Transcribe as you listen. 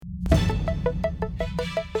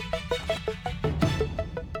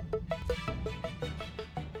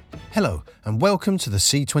Hello and welcome to the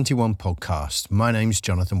C21 podcast. My name's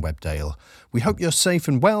Jonathan Webdale. We hope you're safe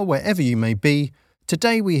and well wherever you may be.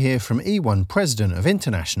 Today we hear from E1 President of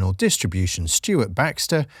International Distribution Stuart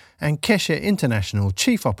Baxter and Kesher International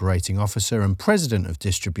Chief Operating Officer and President of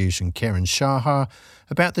Distribution Karen Shahar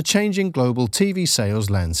about the changing global TV sales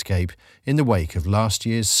landscape in the wake of last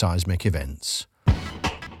year's seismic events.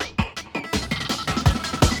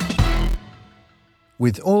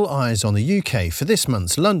 With all eyes on the UK for this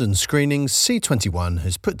month's London screenings, C21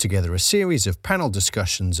 has put together a series of panel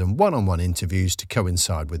discussions and one-on-one interviews to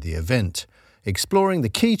coincide with the event, exploring the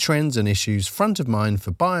key trends and issues front of mind for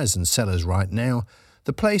buyers and sellers right now,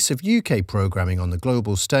 the place of UK programming on the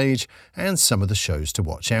global stage, and some of the shows to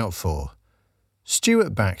watch out for.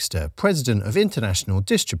 Stuart Baxter, President of International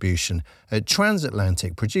Distribution at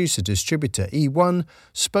transatlantic producer-distributor E1,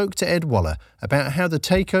 spoke to Ed Waller about how the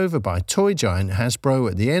takeover by toy giant Hasbro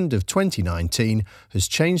at the end of 2019 has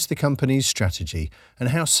changed the company's strategy and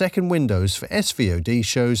how second windows for SVOD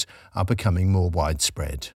shows are becoming more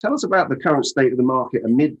widespread. Tell us about the current state of the market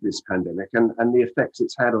amid this pandemic and the effects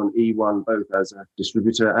it's had on E1, both as a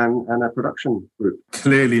distributor and a production group.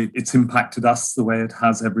 Clearly, it's impacted us the way it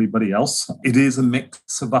has everybody else. It is a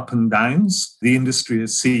mix of up and downs. The industry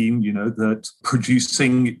has seen, that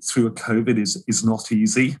producing through a COVID is not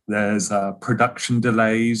easy. There's production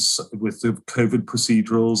delays with the COVID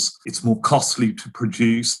procedurals. It's more costly to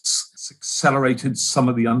produce. It's accelerated some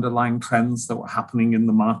of the underlying trends that were happening in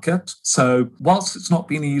the market. So whilst it's not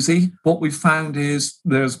been easy, what we've found is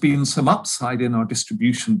there's been some upside in our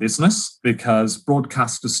distribution business because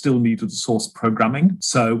broadcasters still needed to source programming.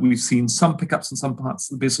 So we've seen some pickups in some parts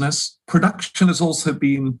of the business. Production has also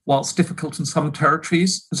been, whilst difficult in some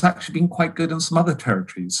territories, has actually been quite good in some other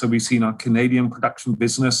territories. So we've seen our Canadian production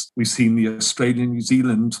business, we've seen the Australian, New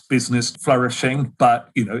Zealand business flourishing, but,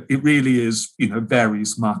 it really is,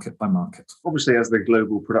 varies market by market. Obviously, as the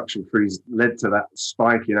global production freeze led to that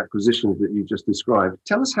spike in acquisitions that you've just described,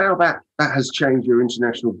 tell us how that has changed your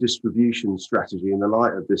international distribution strategy in the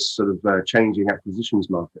light of this sort of changing acquisitions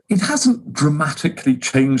market. It hasn't dramatically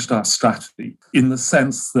changed our strategy in the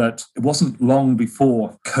sense that it wasn't long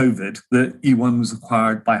before COVID that E1 was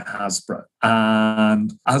acquired by Hasbro.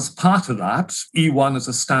 And as part of that, E1 as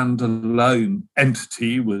a standalone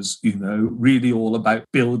entity was, really all about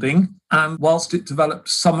building. And whilst it developed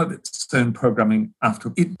some of its own programming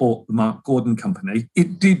after it bought the Mark Gordon company,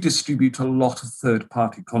 it did distribute a lot of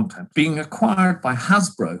third-party content. Being acquired by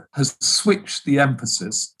Hasbro has switched the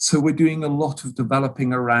emphasis. So we're doing a lot of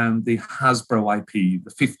developing around the Hasbro IP,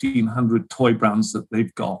 the 1,500 toy brands that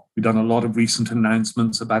they've got. We've done a lot of recent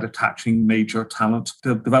announcements about attaching major talent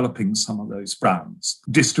to developing some of those brands.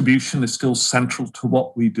 Distribution is still central to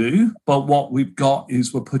what we do, but what we've got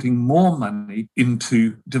is we're putting more money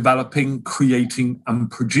into developing, creating and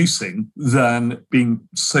producing than being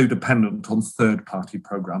so dependent on third-party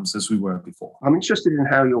programs as we were before. I'm interested in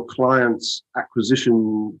how your clients'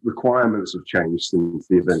 acquisition requirements have changed since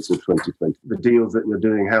the events of 2020. The deals that you're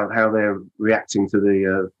doing, how they're reacting to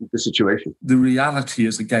the situation. The reality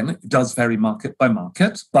is, again, it does vary market by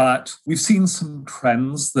market, but we've seen some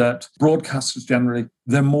trends that broadcasters generally,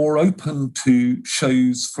 they're more open to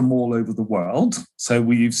shows from all over the world. So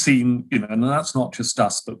we've seen, and that's not just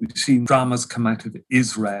us, but we've seen dramas come out of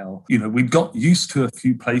Israel. We got used to a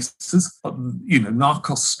few places, but,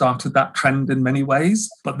 Narcos started that trend in many ways,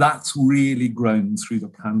 but that's really grown through the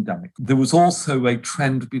pandemic. There was also a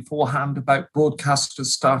trend beforehand about broadcasters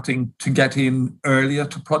starting to get in earlier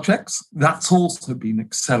to projects. That's also been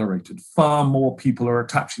accelerated. Far more people are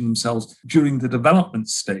attaching themselves during the development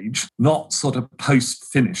stage, not sort of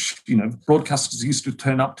post-finish. Broadcasters used to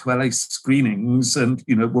turn up to LA screenings and,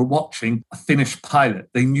 were watching a finished pilot.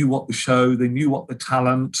 They knew what the show, they knew what the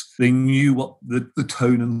talent, they knew what the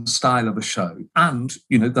tone and style of a show, and,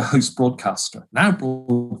 the host broadcaster. Now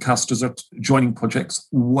broadcasters are joining projects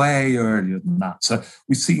way earlier than that. So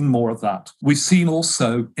we've seen more of that. We've seen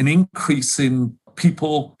also an increase in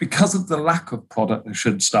people, because of the lack of product, I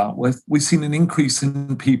should start with, we've seen an increase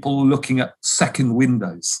in people looking at second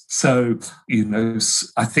windows. So,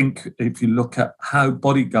 I think if you look at how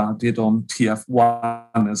Bodyguard did on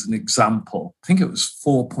TF1 as an example, I think it was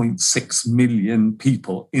 4.6 million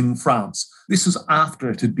people in France This was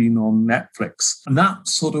after it had been on Netflix. And that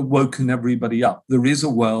sort of woken everybody up. There is a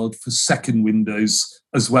world for second windows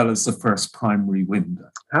as well as the first primary window.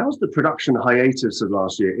 How's the production hiatus of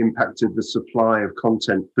last year impacted the supply of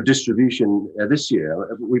content for distribution this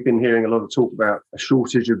year? We've been hearing a lot of talk about a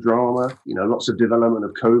shortage of drama, lots of development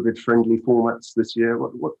of COVID-friendly formats this year.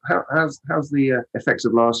 How's the effects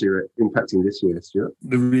of last year impacting this year, Stuart?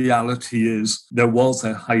 The reality is there was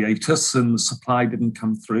a hiatus and the supply didn't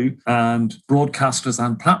come through, and broadcasters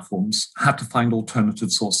and platforms had to find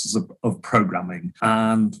alternative sources of programming.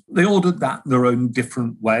 And they ordered that in their own different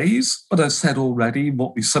ways. But as said already,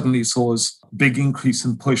 what we suddenly saw is a big increase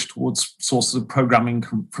in push towards sources of programming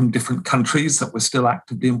from different countries that were still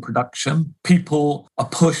actively in production. People are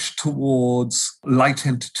pushed towards light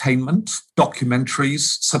entertainment.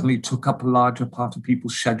 Documentaries suddenly took up a larger part of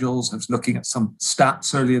people's schedules. I was looking at some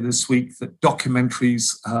stats earlier this week that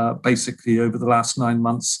documentaries basically over the last 9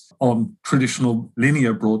 months on traditional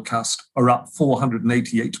linear broadcast are up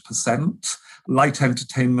 488%. Light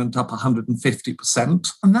entertainment up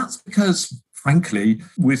 150%. And that's because, frankly,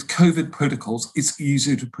 with COVID protocols, it's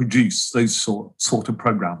easier to produce those sort of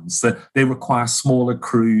programs. They require smaller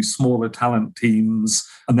crew, smaller talent teams,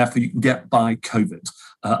 and therefore you can get by COVID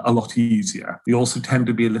a lot easier. They also tend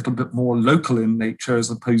to be a little bit more local in nature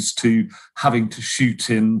as opposed to having to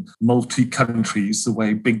shoot in multi-countries the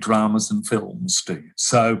way big dramas and films do.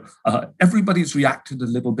 So everybody's reacted a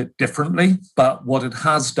little bit differently, but what it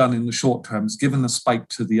has done in the short term is given a spike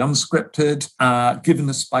to the unscripted, given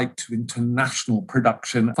a spike to international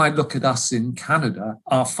production. If I look at us in Canada,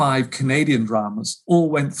 our 5 Canadian dramas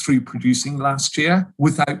all went through producing last year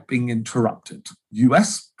without being interrupted.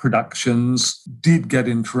 US productions did get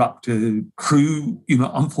interrupted. Crew,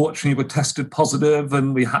 unfortunately were tested positive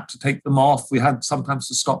and we had to take them off. We had sometimes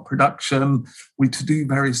to stop production. We had to do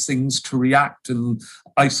various things to react and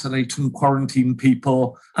isolate and quarantine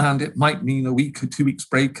people. And it might mean a week or 2 weeks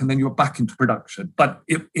break and then you're back into production. But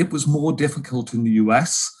it was more difficult in the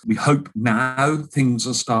US. We hope now things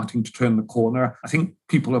are starting to turn the corner. I think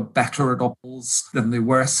people are better at opals than they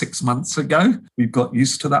were 6 months ago. We've got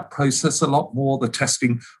used to that process a lot more. The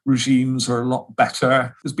testing regimes are a lot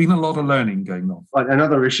better. There's been a lot of learning going on.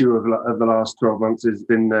 Another issue of the last 12 months has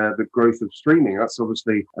been the growth of streaming. That's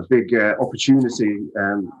obviously a big opportunity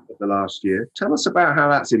of the last year. Tell us about how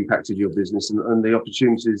that's impacted your business and the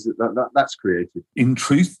opportunities that's created. In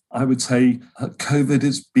truth, I would say COVID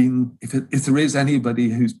has been, if there is anybody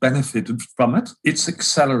who's benefited from it, it's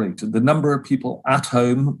accelerated. The number of people at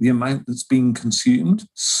home, the amount that's being consumed,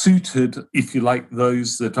 suited, if you like,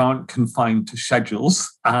 those that aren't confined to schedules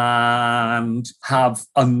and have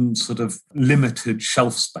sort of limited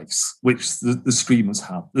shelf space, which the streamers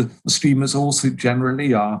have. The streamers also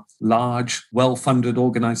generally are large, well-funded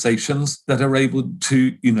organizations that are able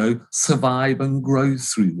to, survive and grow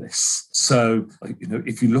through this. So,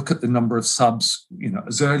 if you look at the number of subs,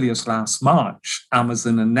 as early as last March,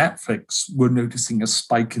 Amazon and Netflix were noticing a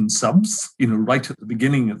spike in subs, right at the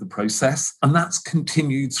beginning of the process, and that's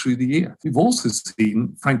continued through the year. We've also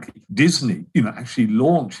seen, frankly, Disney, actually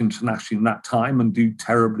launch internationally in that time and do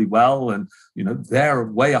terribly well. And, they're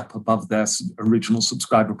way up above their original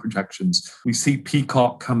subscriber projections. We see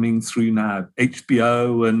Peacock coming through now,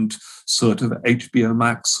 HBO and sort of HBO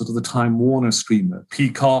Max, sort of the Time Warner streamer.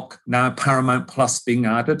 Peacock, now Paramount Plus being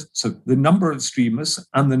added. So the number of streamers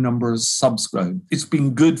and the number of subs grown. It's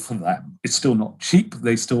been good for them. It's still not cheap.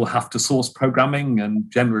 They still have to source programming,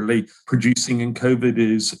 and generally producing in COVID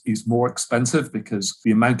is more expensive because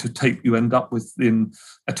the amount of tape you end up with in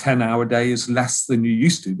a 10-hour day is less than you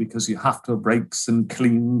used to, because you have to have breaks and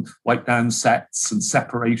clean, wipe down sets and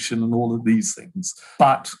separation and all of these things.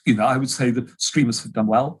 But, I would say the streamers have done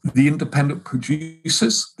well. The independent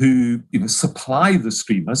producers who, supply the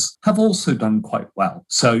streamers have also done quite well.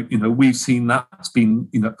 So, we've seen that's been,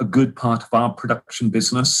 a good part of our production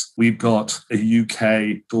business. We've got a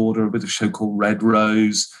UK order with a show called Red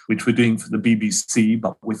Rose, which we're doing for the BBC,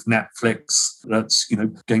 but with Netflix. That's,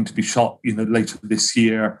 going to be shot, later this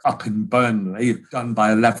year up in Burnley, done by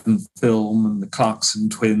 11th Film and the Clarkson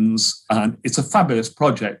twins. And it's a fabulous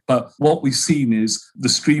project. But what we've seen is the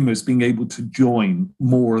streamers being able to join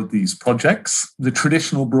more of these projects. The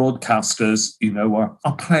traditional broadcasters,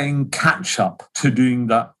 are playing catch up to doing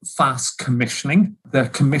that fast commissioning. Their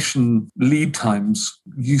commission lead times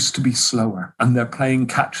used to be slower, and they're playing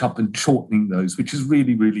catch up and shortening those, which is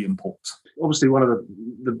really, really important. Obviously, one of the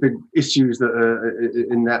the big issues that are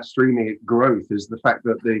in that streaming growth is the fact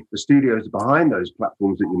that the studios behind those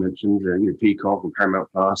platforms that you mentioned, Peacock and Paramount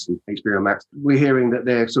Plus and HBO Max, we're hearing that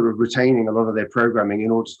they're sort of retaining a lot of their programming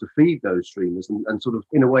in order to feed those streamers and sort of,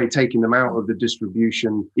 in a way, taking them out of the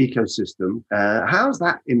distribution ecosystem. How's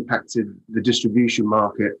that impacted the distribution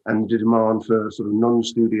market and the demand for sort of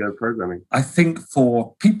non-studio programming? I think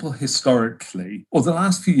for people historically, or the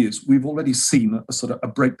last few years, we've already seen a sort of a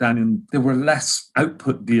breakdown in there were less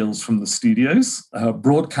output deals from the studios.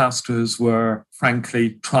 Broadcasters were,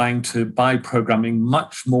 frankly, trying to buy programming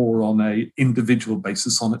much more on an individual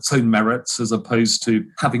basis, on its own merits, as opposed to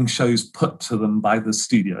having shows put to them by the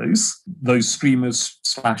studios. Those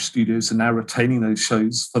streamers/studios are now retaining those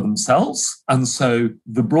shows for themselves. And so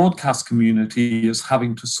the broadcast community is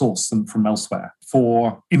having to source them from elsewhere.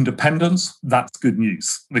 For independents, that's good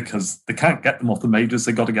news because they can't get them off the majors.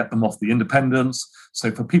 They've got to get them off the independents.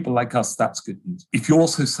 So for people like us, that's good news. If you're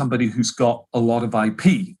also somebody who's got a lot of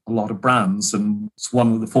IP, a lot of brands, and it's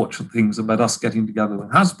one of the fortunate things about us getting together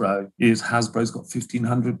with Hasbro is Hasbro's got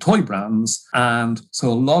 1,500 toy brands. And so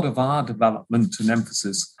a lot of our development and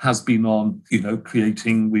emphasis has been on,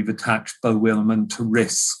 creating, we've attached Beau Willimon to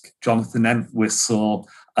Risk, Jonathan Entwistle,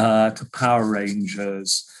 to Power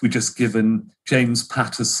Rangers. We've just given James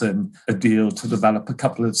Patterson a deal to develop a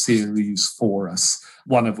couple of series for us,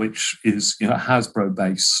 one of which is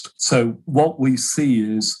Hasbro-based. So what we see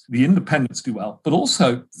is the independents do well, but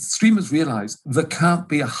also streamers realize they can't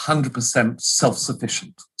be 100%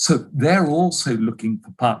 self-sufficient. So they're also looking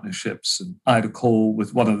for partnerships. And I had a call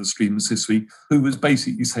with one of the streamers this week who was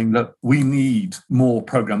basically saying, look, we need more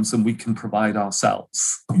programs than we can provide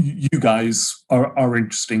ourselves. You guys are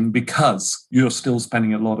interesting because you're still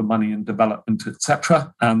spending a lot of money in development,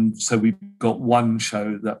 etc. And so we've got one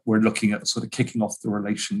show that we're looking at sort of kicking off the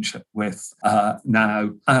relationship with now,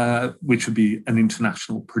 which would be an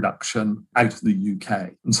international production out of the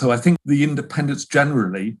UK. And so I think the independents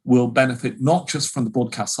generally will benefit not just from the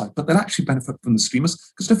broadcast side, but they'll actually benefit from the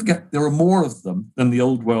streamers. Because don't forget, there are more of them than the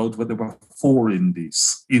old world where there were 4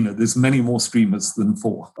 indies. There's many more streamers than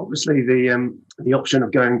 4. Obviously, the option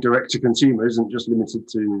of going direct to consumer isn't just limited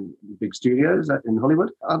to big studios in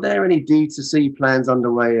Hollywood. Are there any D2C plans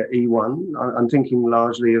underway at E1? I'm thinking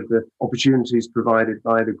largely of the opportunities provided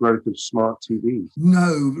by the growth of smart TVs.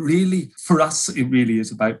 No, really, for us, it really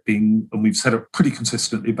is about being, and we've said it pretty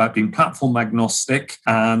consistently, about being platform agnostic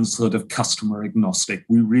and sort of customer agnostic.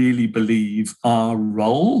 We really believe our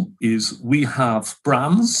role is we have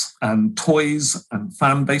brands and toys and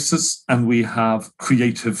fan bases, and we have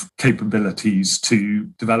creative capabilities to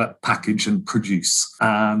develop, package and produce.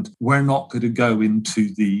 And we're not going to go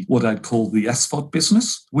into what I'd call the SVOD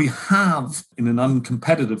business. We have, in an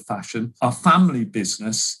uncompetitive fashion, our family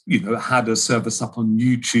business, had a service up on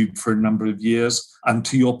YouTube for a number of years. And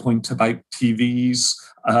to your point about TVs,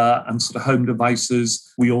 and sort of home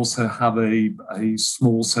devices, we also have a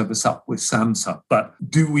small service up with Samsung. But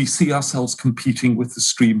do we see ourselves competing with the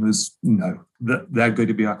streamers? No. They're going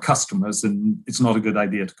to be our customers, and it's not a good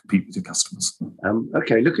idea to compete with your customers.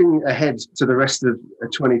 Okay, looking ahead to the rest of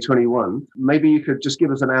 2021, maybe you could just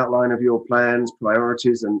give us an outline of your plans,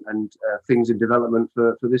 priorities, and things in development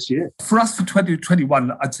for this year. For us, for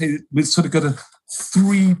 2021, I'd say we've sort of got a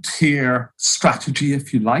 3-tier strategy,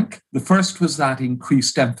 if you like. The first was that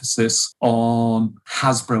increased emphasis on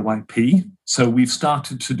Hasbro IP. So we've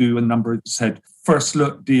started to do a number of first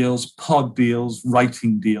look deals, pod deals,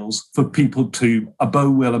 writing deals for people a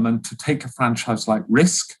Beau Willimon to take a franchise like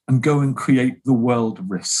Risk and go and create the world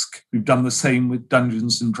of Risk. We've done the same with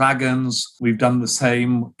Dungeons and Dragons. We've done the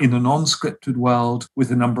same in a non-scripted world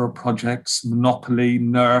with a number of projects, Monopoly,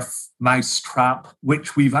 Nerf, Mousetrap,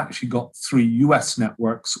 which we've actually got 3 US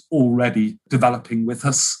networks already developing with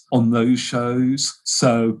us on those shows.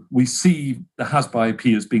 So we see the Hasbro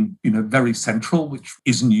IP as being, very central, which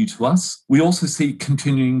is new to us. We also see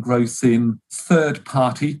continuing growth in third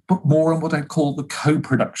party, but more in what I call the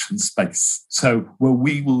co-production space. So where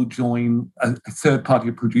we will join a third party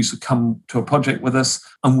producer come to a project with us,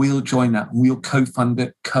 and we'll join that. We'll co-fund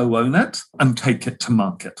it, co-own it, and take it to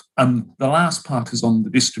market. And the last part is on the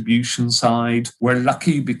distribution side. We're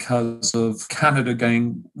lucky because of Canada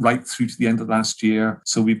going right through to the end of last year.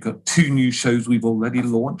 So we've got 2 new shows we've already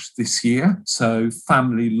launched this year. So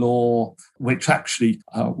Family Law, which actually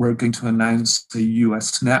we're going to announce a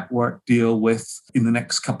US network deal with in the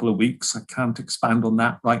next couple of weeks. I can't expand on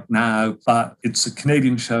that right now, but it's a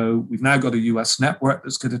Canadian show. We've now got a US network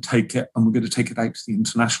that's going to take it, and we're going to take it out to the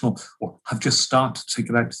international, or have just started to take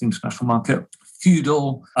it out to the international market.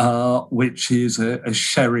 Feudal, which is a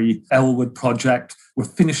Sherry Elwood project, We're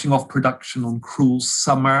finishing off production on Cruel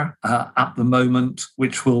Summer at the moment,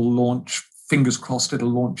 which will launch. Fingers crossed it'll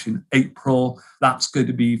launch in April. That's going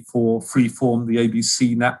to be for Freeform, the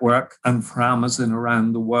ABC network, and for Amazon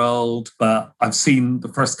around the world. But I've seen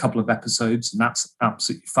the first couple of episodes, and that's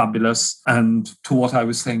absolutely fabulous. And to what I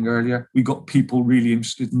was saying earlier, we got people really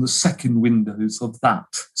interested in the second windows of that.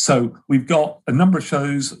 So we've got a number of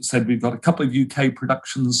shows. Said we've got a couple of UK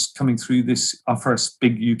productions coming through this, our first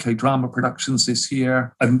big UK drama productions this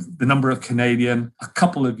year, and the number of Canadian, a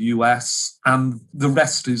couple of US, and the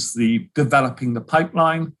rest is the developing the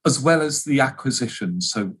pipeline as well as the acquisition.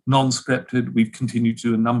 So non-scripted, we've continued to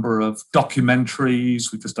do a number of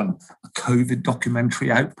documentaries. We've just done a COVID documentary,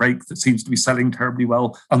 Outbreak, that seems to be selling terribly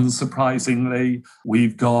well, unsurprisingly.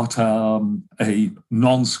 We've got a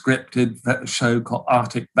non-scripted show called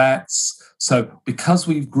Arctic Vets. So because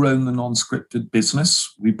we've grown the non-scripted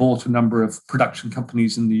business, we bought a number of production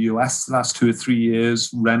companies in the US the last 2 or 3 years,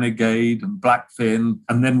 Renegade and Blackfin,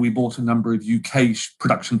 and then we bought a number of UK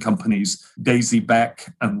production companies, Daisy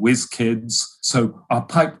Beck and WizKids. So our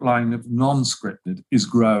pipeline of non-scripted is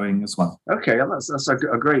growing as well. Okay, that's a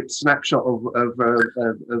great snapshot of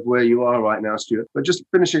where you are right now, Stuart. But just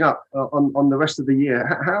finishing up on the rest of the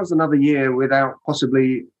year, how's another year without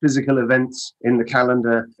possibly physical events in the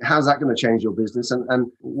calendar? How's that going to change your business? And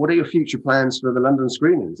what are your future plans for the London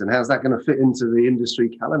screenings? And how's that going to fit into the industry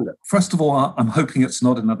calendar? First of all, I'm hoping it's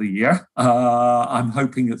not another year. I'm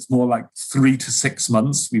hoping it's more like 3 to 6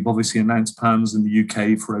 months. We've obviously announced plans in the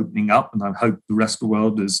UK for opening up, and I hope the rest of the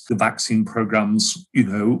world, as the vaccine programs,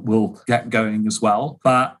 will get going as well.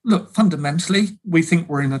 But look, fundamentally, we think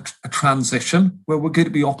we're in a transition where we're going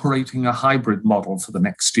to be operating a hybrid model for the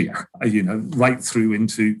next year, right through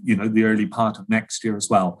into, the early part of next year as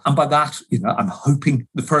well. And by that, I'm hoping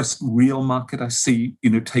the first real market I see,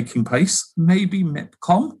 taking place, maybe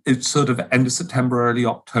MIPCOM. It's sort of end of September, early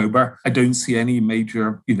October. I don't see any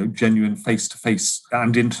major, genuine face-to-face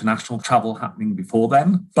and international travel happening before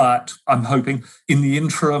then. But I'm hoping in the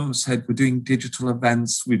interim, said we're doing digital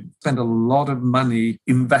events. We've spent a lot of money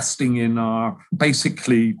investing in our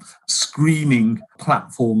basically screening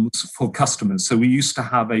platforms for customers. So we used to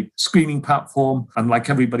have a screening platform, and like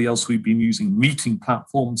everybody else, we've been using meeting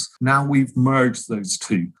platforms. Now we've merged those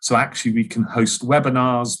two. So actually we can host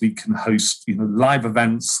webinars, we can host, live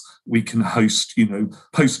events, we can host,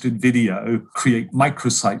 posted video, create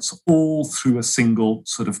microsites, all through a single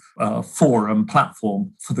sort of forum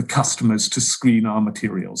platform for the customers to screen our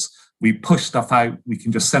materials. We push stuff out. We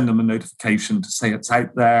can just send them a notification to say it's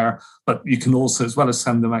out there. But you can also, as well as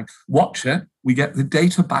send them out, watch it. We get the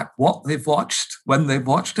data back, what they've watched, when they've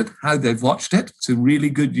watched it, how they've watched it. It's a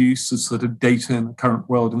really good use of sort of data in the current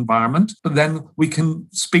world environment. But then we can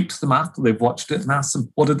speak to them after they've watched it and ask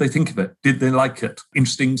them, what did they think of it? Did they like it?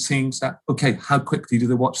 Interesting seeing that. Okay, how quickly do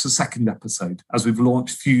they watch the second episode? As we've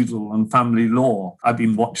launched Feudal and Family Law, I've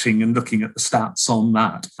been watching and looking at the stats on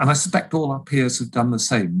that. And I suspect all our peers have done the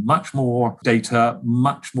same. Much more data,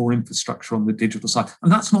 much more infrastructure on the digital side.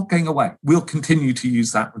 And that's not going away. We'll continue to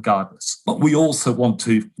use that regardless. But we also want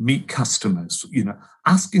to meet customers,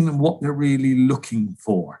 asking them what they're really looking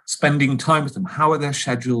for, spending time with them. How are their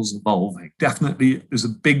schedules evolving? Definitely, there's a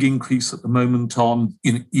big increase at the moment on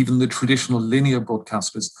even the traditional linear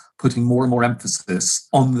broadcasters putting more and more emphasis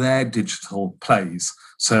on their digital plays.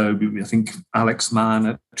 So I think Alex Mann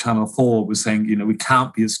at Channel 4 was saying, we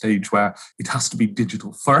can't be a stage where it has to be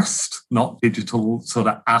digital first, not digital sort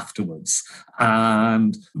of afterwards.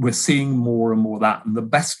 And we're seeing more and more of that. And the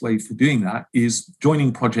best way for doing that is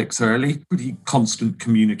joining projects early, pretty constant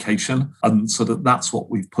communication. And so that's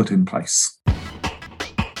what we've put in place.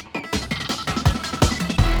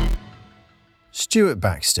 Stuart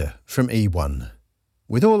Baxter from E1.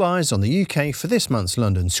 With all eyes on the UK for this month's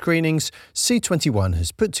London screenings, C21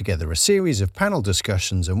 has put together a series of panel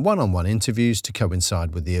discussions and one-on-one interviews to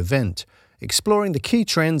coincide with the event, exploring the key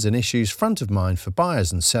trends and issues front of mind for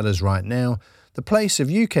buyers and sellers right now, the place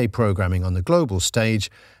of UK programming on the global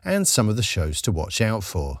stage, and some of the shows to watch out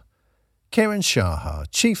for. Karen Shahar,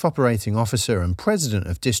 Chief Operating Officer and President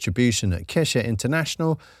of Distribution at Kesher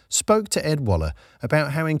International, spoke to Ed Waller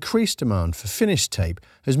about how increased demand for finished tape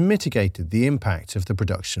has mitigated the impact of the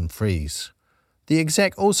production freeze. The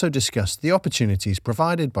exec also discussed the opportunities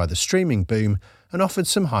provided by the streaming boom and offered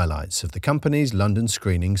some highlights of the company's London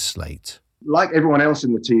screenings slate. Like everyone else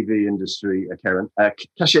in the TV industry, Karen,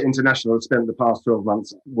 Keshet International has spent the past 12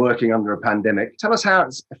 months working under a pandemic. Tell us how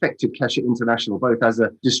it's affected Keshet International, both as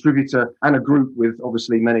a distributor and a group with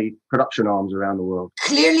obviously many production arms around the world.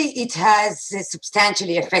 Clearly, it has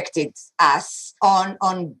substantially affected us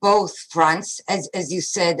on both fronts. As you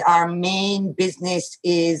said, our main business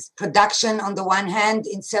is production on the one hand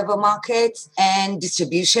in several markets and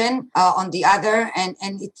distribution on the other. And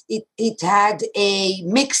it had a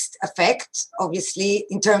mixed effect. Obviously,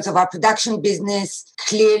 in terms of our production business,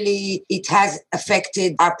 clearly it has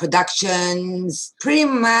affected our productions pretty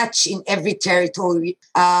much in every territory.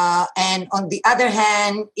 And on the other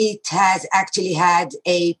hand, it has actually had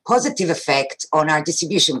a positive effect on our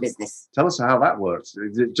distribution business. Tell us how that works.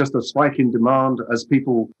 Is it just a spike in demand as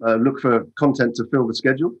people look for content to fill the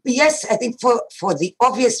schedule? Yes, I think for the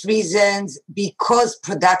obvious reasons, because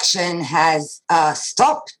production has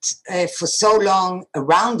stopped for so long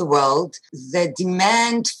around the world, the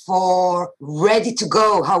demand for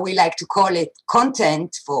ready-to-go, how we like to call it,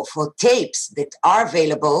 content for tapes that are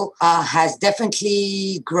available has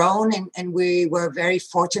definitely grown, and we were very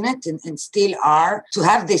fortunate and still are to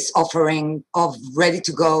have this offering of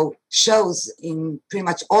ready-to-go shows in pretty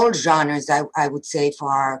much all genres, I would say, for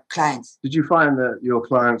our clients. Did you find that your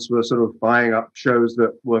clients were sort of buying up shows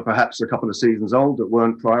that were perhaps a couple of seasons old, that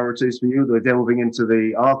weren't priorities for you? They were delving into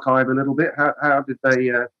the archive a little bit. How did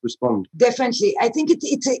they respond? Definitely. I think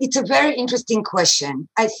it's a very interesting question.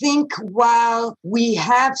 I think while we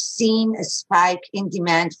have seen a spike in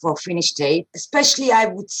demand for finished tape, especially I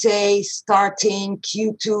would say starting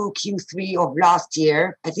Q2, Q3 of last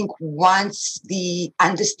year, I think once the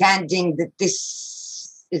understanding that this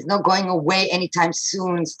is not going away anytime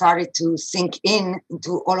soon started to sink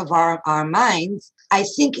into all of our minds, I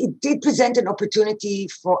think it did present an opportunity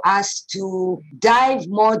for us to dive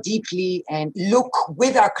more deeply and look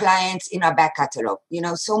with our clients in our back catalog.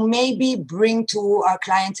 So maybe bring to our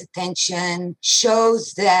clients' attention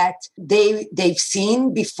shows that they've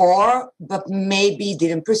seen before, but maybe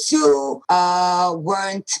didn't pursue,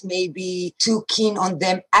 weren't maybe too keen on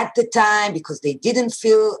them at the time because they didn't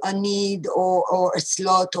feel a need or a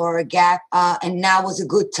slot or a gap, and now was a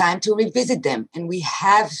good time to revisit them. And we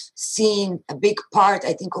have seen a big part,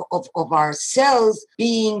 I think, of our sales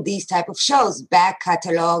being these type of shows, back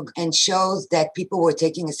catalog and shows that people were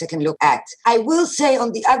taking a second look at. I will say,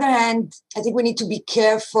 on the other hand, I think we need to be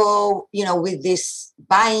careful, with this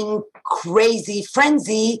buying crazy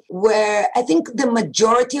frenzy, where I think the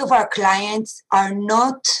majority of our clients are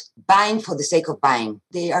not buying for the sake of buying.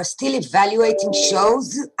 They are still evaluating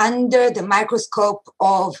shows under the microscope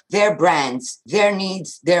of their brands, their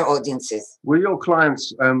needs, their audiences. Were your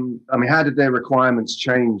clients, how did their requirements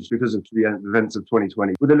change because of the events of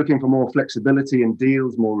 2020? Were they looking for more flexibility in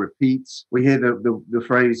deals, more repeats? We hear the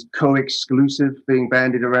phrase co-exclusive being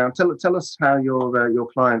bandied around. Tell us how your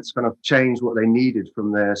clients kind of changed what they needed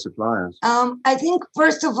from their suppliers. I think,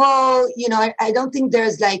 first of all, I don't think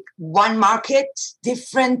there's like one market.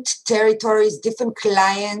 Different territories, different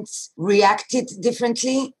clients reacted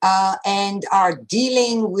differently and are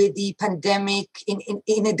dealing with the pandemic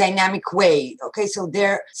in a dynamic way. Okay, so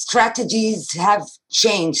their strategies have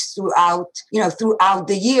changed throughout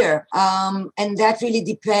the year, and that really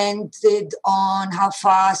depended on how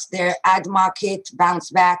fast their ad market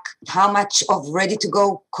bounced back, how much of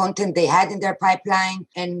ready-to-go content they had in their pipeline,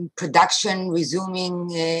 and production resuming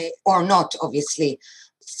or not, obviously.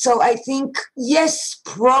 So I think, yes,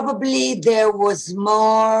 probably there was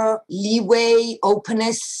more leeway,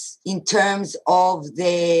 openness in terms of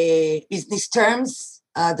the business terms.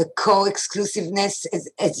 The co-exclusiveness,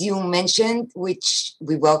 as you mentioned, which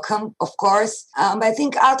we welcome, of course. But I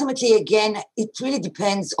think ultimately, again, it really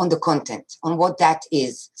depends on the content, on what that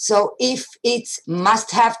is. So if it's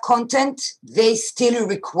must-have content, they still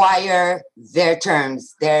require their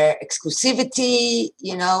terms, their exclusivity,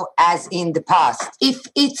 as in the past. If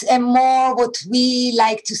it's a more what we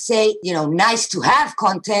like to say, nice-to-have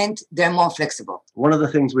content, they're more flexible. One of the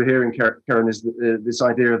things we're hearing, Karen, is this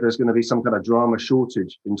idea of there's going to be some kind of drama shortage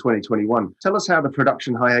in 2021. Tell us how the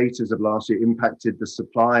production hiatus of last year impacted the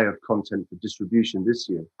supply of content for distribution this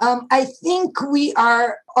year. I think we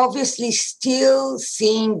are obviously still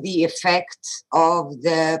seeing the effect of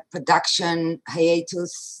the production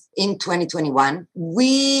hiatus in 2021.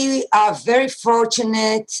 We are very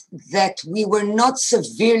fortunate that we were not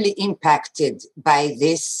severely impacted by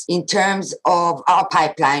this in terms of our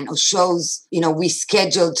pipeline of shows, we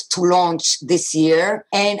scheduled to launch this year.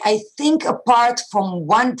 And I think apart from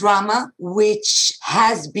one drama, which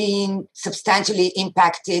has been substantially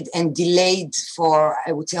impacted and delayed for,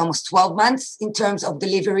 I would say, almost 12 months in terms of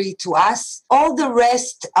delivery to us, all the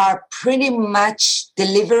rest are pretty much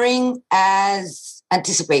delivering as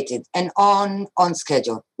anticipated and on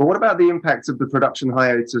schedule. But what about the impact of the production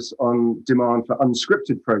hiatus on demand for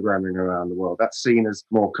unscripted programming around the world? That's seen as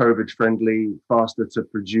more COVID-friendly, faster to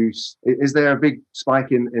produce. Is there a big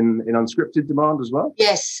spike in unscripted demand as well?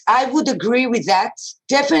 Yes, I would agree with that.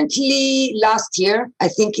 Definitely last year, I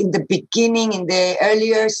think in the beginning, in the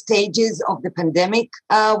earlier stages of the pandemic,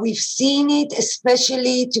 we've seen it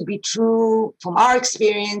especially to be true from our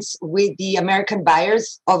experience with the American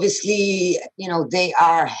buyers. Obviously, they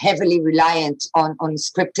are heavily reliant on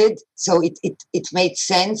scripted, so it made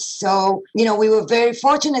sense. So, we were very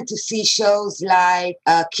fortunate to see shows like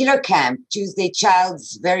Killer Camp, Tuesday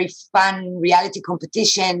Child's very fun reality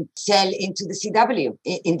competition, sell into the CW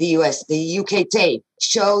in the US, the UK tape.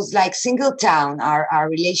 Shows like Singletown, our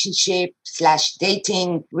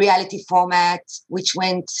relationship/dating reality format, which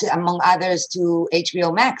went, among others, to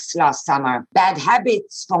HBO Max last summer. Bad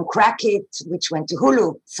Habits from Crackit, which went to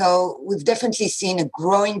Hulu. So we've definitely seen a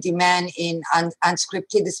growing demand in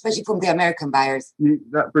unscripted, especially from the American buyers.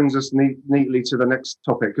 That brings us neatly to the next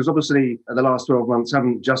topic, because obviously the last 12 months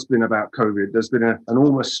haven't just been about COVID. There's been an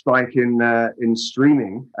enormous spike in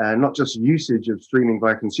streaming, not just usage of streaming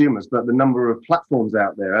by consumers, but the number of platforms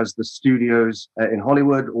out there as the studios in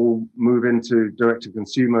Hollywood all move into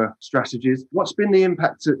direct-to-consumer strategies. What's been the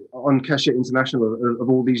impact on Keshet International of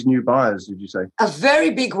all these new buyers, did you say? A very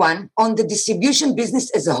big one on the distribution business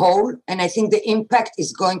as a whole, and I think the impact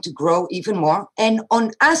is going to grow even more. And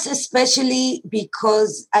on us especially,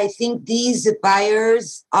 because I think these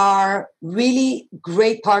buyers are really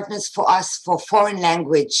great partners for us for foreign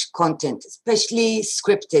language content, especially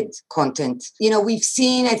scripted content. We've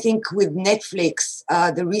seen, I think, with Netflix,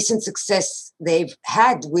 the recent success they've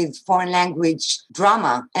had with foreign language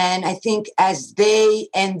drama. And I think as they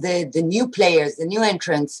and the new players, the new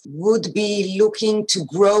entrants, would be looking to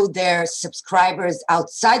grow their subscribers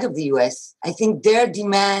outside of the US, I think their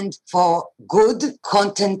demand for good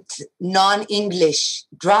content, non-English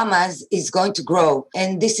dramas is going to grow.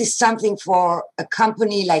 And this is something for a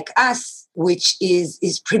company like us, which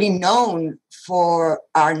is pretty known for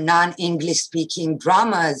our non-English speaking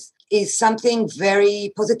dramas, is something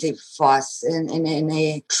very positive for us and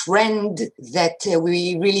a trend that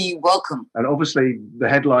we really welcome. And obviously the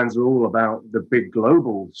headlines are all about the big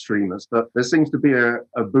global streamers, but there seems to be a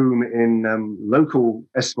boom in local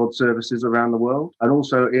SVOD services around the world and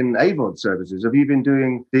also in AVOD services. Have you been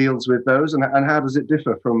doing deals with those, and how does it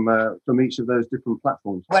differ from each of those different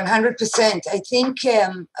platforms? 100%. I think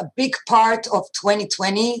a big part of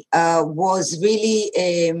 2020 was really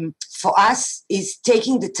for us is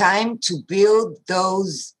taking the time to build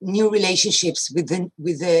those new relationships with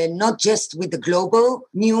not just with the global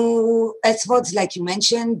new SVODs, like you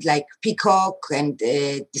mentioned, like Peacock and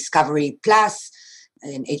Discovery Plus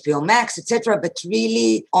and HBO Max, etc., but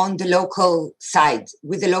really on the local side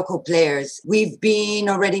with the local players. We've been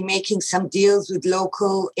already making some deals with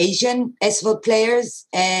local Asian SVOD players,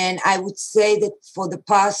 and I would say that for the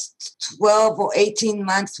past 12 or 18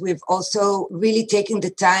 months, we've also really taken the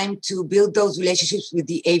time to build those relationships with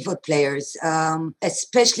the AVOD players,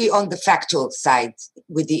 especially on the factual side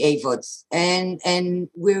with the AVODs. And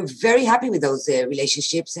we're very happy with those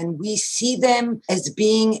relationships, and we see them as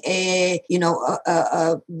being a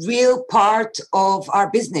real part of our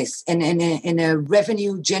business and a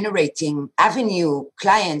revenue generating avenue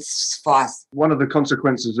clients for us. One of the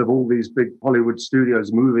consequences of all these big Hollywood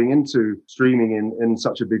studios moving into streaming in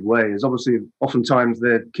such a big way is obviously oftentimes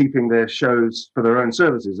they're keeping their shows for their own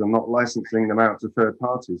services and not licensing them out to third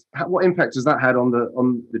parties. What impact has that had on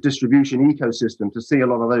the distribution ecosystem to see a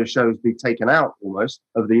lot of those shows be taken out almost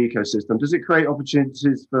of the ecosystem? Does it create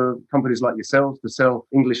opportunities for companies like yourselves to sell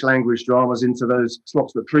English language dramas into those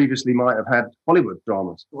slots that previously might have had Hollywood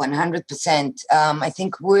dramas? 100%. I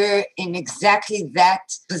think we're in exactly that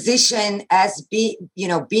position as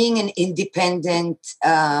being an independent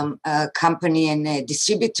company and a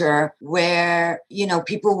distributor where,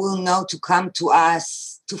 that will know to come to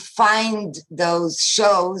us to find those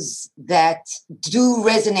shows that do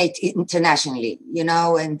resonate internationally,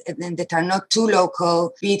 and that are not too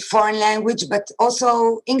local, be it foreign language, but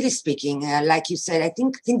also English speaking. Like you said, I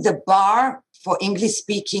think the bar for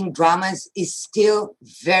English-speaking dramas is still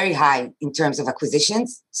very high in terms of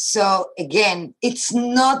acquisitions. So again, it's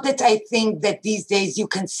not that I think that these days you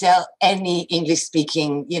can sell any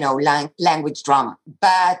English-speaking, language drama,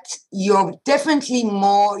 but your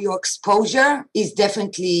exposure is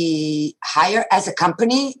definitely higher as a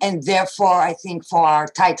company, and therefore I think for our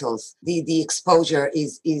titles, the exposure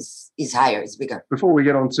is higher, is bigger. Before we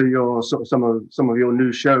get on to your some of your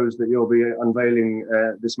new shows that you'll be unveiling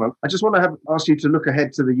this month, I just want to ask you to look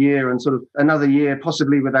ahead to the year and sort of another year,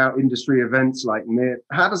 possibly without industry events like MIP.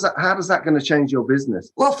 How does that going to change your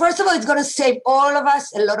business? Well, first of all, it's going to save all of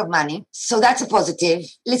us a lot of money. So that's a positive.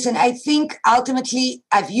 Listen, I think ultimately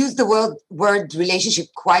I've used the word relationship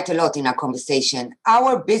quite a lot in our conversation.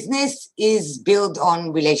 Our business is built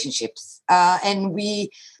on relationships. And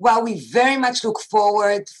while we very much look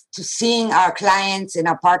forward to seeing our clients and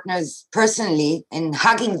our partners personally and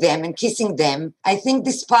hugging them and kissing them, I think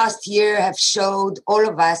this past year have showed all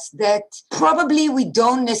of us that probably we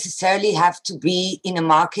don't necessarily have to be in a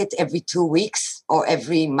market every 2 weeks or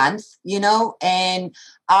every month, and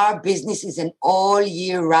our business is an all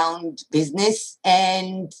year round business.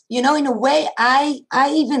 And, in a way, I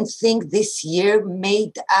even think this year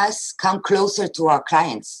made us come closer to our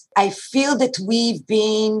clients. I feel that we've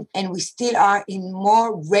been, and we still are, in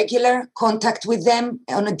more regular contact with them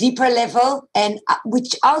on a deeper level, and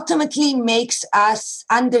which ultimately makes us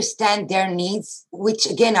understand their needs, which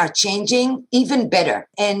again are changing even better.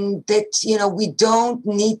 And that, we don't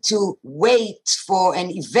need to wait for an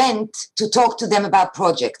event to talk to them about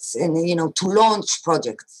projects and, to launch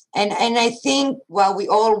projects. And I think while we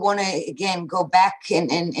all want to, again, go back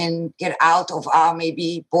and get out of our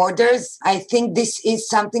maybe borders, I think this is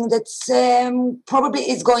something that's probably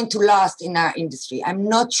is going to last in our industry. I'm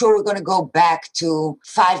not sure we're going to go back to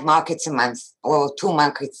 5 markets a month or 2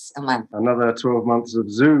 markets a month. Another 12 months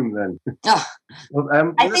of Zoom then.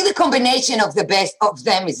 Well, I think the combination of the best of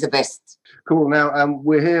them is the best. Cool. Now,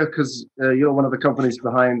 we're here because you're one of the companies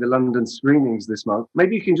behind the London screenings this month.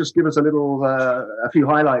 Maybe you can just give us a few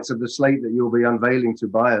highlights of the slate that you'll be unveiling to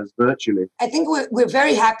buyers virtually. I think we're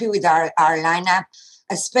very happy with our lineup,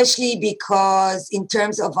 especially because in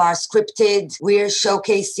terms of our scripted, we're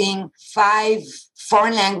showcasing 5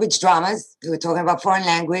 foreign language dramas. We're talking about foreign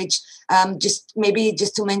language. Just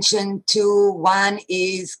to mention 2. One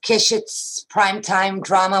is Keshet's primetime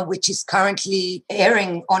drama, which is currently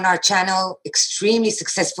airing on our channel extremely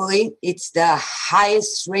successfully. It's the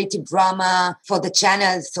highest rated drama for the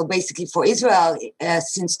channel, so basically for Israel,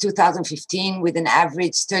 since 2015, with an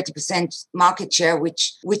average 30% market share,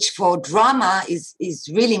 which for drama is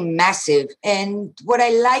really massive. And what I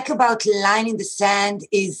like about Line in the Sand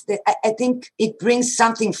is that I think it brings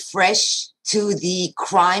something fresh to the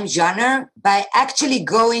crime genre by actually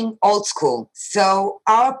going old school. So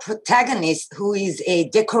our protagonist, who is a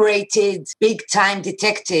decorated big-time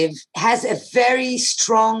detective, has a very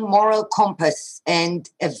strong moral compass and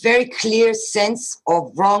a very clear sense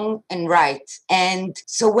of wrong and right. And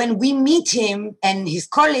so when we meet him and his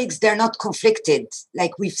colleagues, they're not conflicted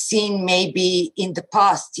like we've seen maybe in the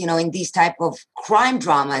past, in these type of crime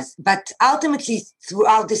dramas. But ultimately,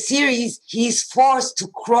 throughout the series, he's forced to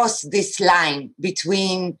cross this line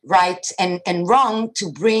between right and wrong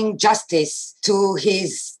to bring justice to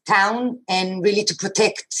his town and really to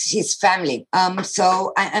protect his family.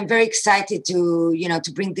 So I'm very excited to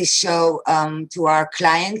bring this show to our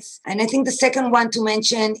clients. And I think the second one to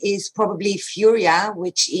mention is probably Furia,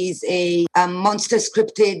 which is a monster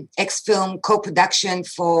scripted X-Film co-production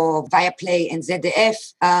for Viaplay and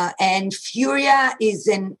ZDF. And Furia is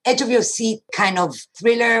an edge-of-your-seat kind of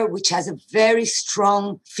thriller, which has a very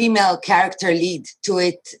strong female character lead to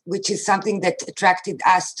it, which is something that attracted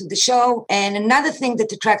us to the show. And another thing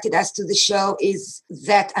that attracted us to the show is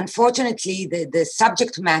that, unfortunately, the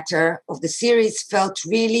subject matter of the series felt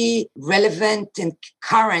really relevant and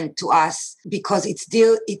current to us because it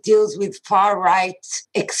deals with far-right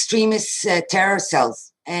extremist terror cells.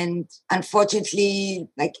 And unfortunately,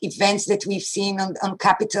 like events that we've seen on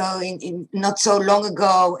Capitol in not so long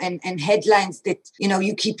ago and headlines that,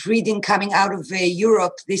 you keep reading coming out of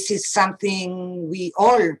Europe, this is something we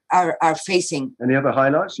all are facing. Any other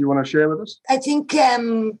highlights you want to share with us? I think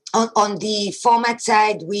on the format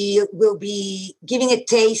side, we will be giving a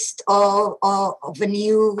taste of a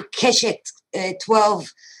new Keshet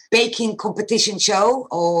 12 baking competition show,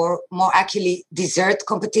 or more accurately, dessert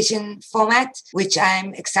competition format, which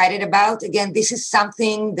I'm excited about. Again, this is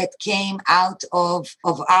something that came out of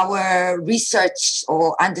our research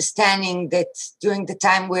or understanding that during the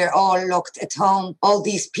time we're all locked at home, all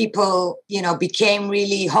these people, became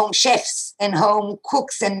really home chefs and home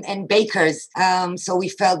cooks and bakers. So we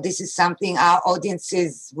felt this is something our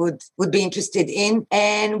audiences would be interested in.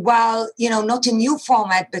 And while, not a new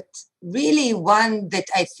format, but really one that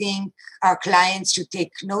I think our clients should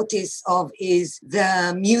take notice of is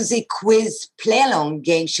the music quiz play-along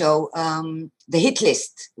game show, The Hit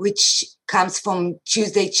List, which comes from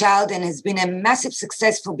Tuesday Child and has been a massive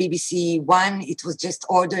success for BBC One. It was just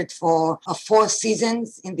ordered for 4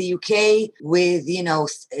 seasons in the UK with,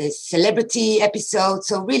 a celebrity episodes.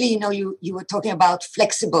 So really, you were talking about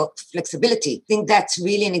flexibility. I think that's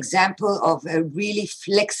really an example of a really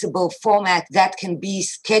flexible format that can be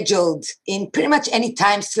scheduled in pretty much any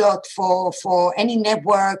time slot for any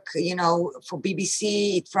network. For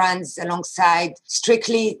BBC, it runs alongside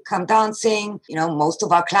Strictly Come Dancing. Most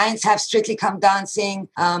of our clients have Strictly Come Dancing.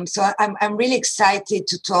 So I'm really excited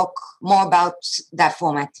to talk more about that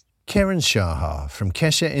format. Keren Shahar from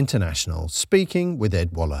Kesha International speaking with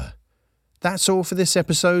Ed Waller. That's all for this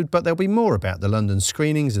episode, but there'll be more about the London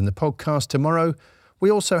screenings in the podcast tomorrow. We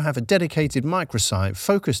also have a dedicated microsite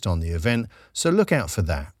focused on the event, so look out for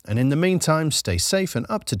that. And in the meantime, stay safe and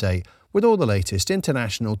up to date with all the latest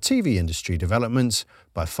international TV industry developments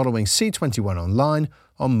by following C21 online,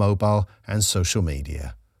 on mobile and social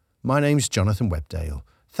media. My name's Jonathan Webdale.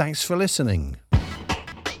 Thanks for listening.